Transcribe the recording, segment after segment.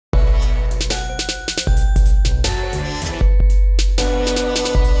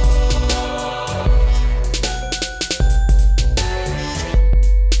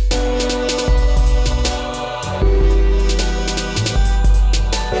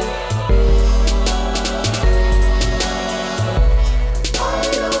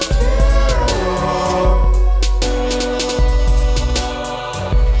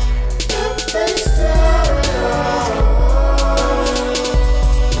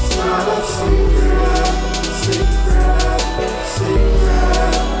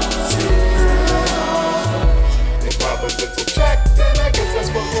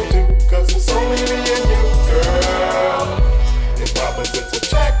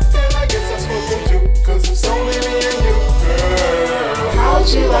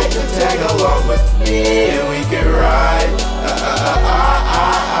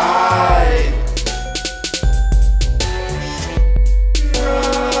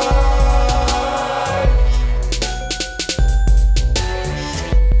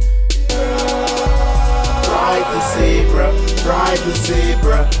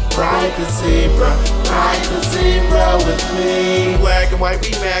white,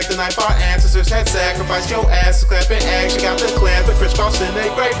 we mack the knife. Our ancestors had sacrificed. Your ass is clapping action. Got the Klansmen Kriss Kross'd in a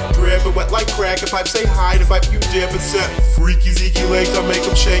grape. Drippin' wet like crack. If Vipe say hi to Vipe, you dip and set. Freaky Zekey legs, I make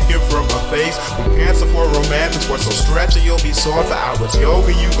them shaking from my face. We answer for romantic sports, so stretching you'll be sore for hours.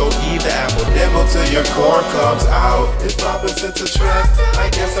 Yoga, you go eat the apple, nibble till your core comes out. If opposites attract,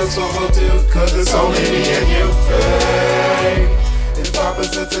 I guess that's what we'll do, cause it's only me and you. Hey. If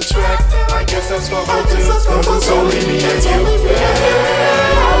opposites attract, I guess that's what we'll do, cause it's only me and you.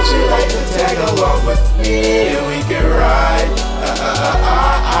 Hey. How'd you like to tag along with me and we can ride?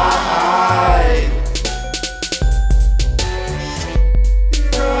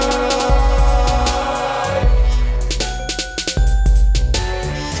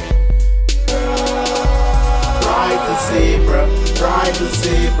 Zebra, ride the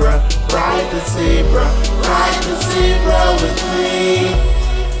zebra, ride the zebra, ride the zebra with me.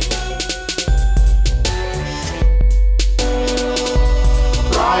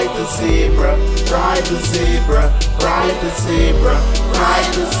 Ride the zebra, ride the zebra, ride the zebra, ride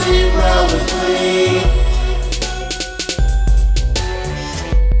the zebra with me.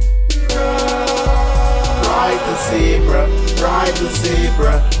 Ride the zebra, ride the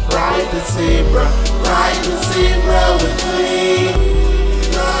zebra, ride the zebra, ride the zebra with me.